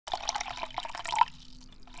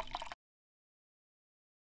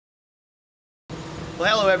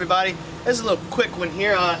Well, hello everybody. This is a little quick one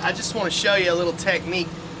here. I just want to show you a little technique.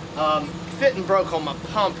 Fitting broke on my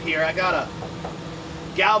pump here. I got a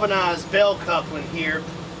galvanized bell coupling here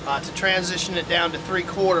to transition it down to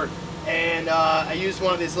 3/4, and I used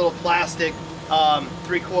one of these little plastic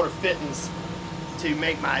 3/4 fittings to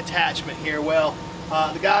make my attachment here. Well,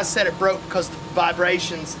 the guy said it broke because of the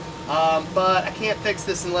vibrations, but I can't fix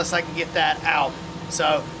this unless I can get that out.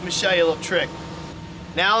 So let me show you a little trick.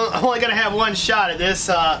 Now I'm only going to have one shot at this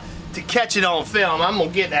to catch it on film. I'm going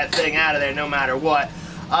to get that thing out of there no matter what.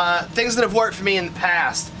 Things that have worked for me in the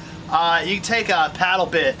past. You can take a paddle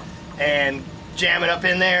bit and jam it up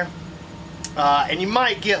in there, and you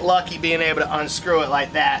might get lucky being able to unscrew it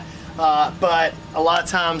like that, but a lot of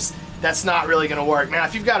times that's not really going to work. Now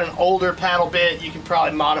if you've got an older paddle bit, you can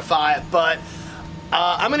probably modify it, but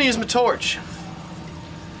I'm going to use my torch.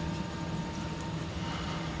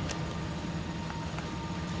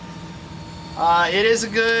 It is a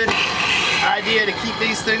good idea to keep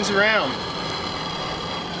these things around.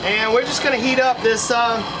 And we're just going to heat up this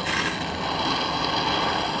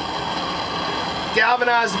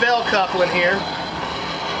galvanized bell coupling here.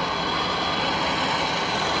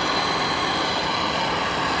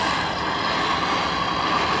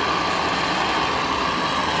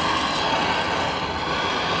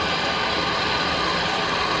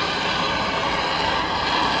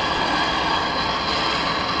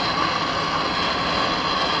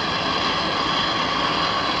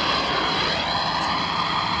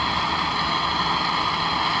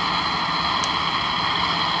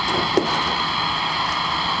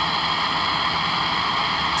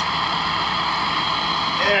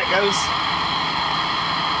 There it goes.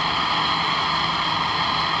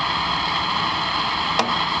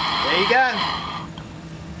 There you go.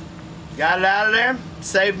 Got it out of there.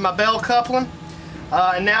 Saved my bell coupling.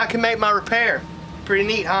 And now I can make my repair. Pretty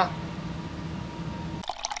neat, huh?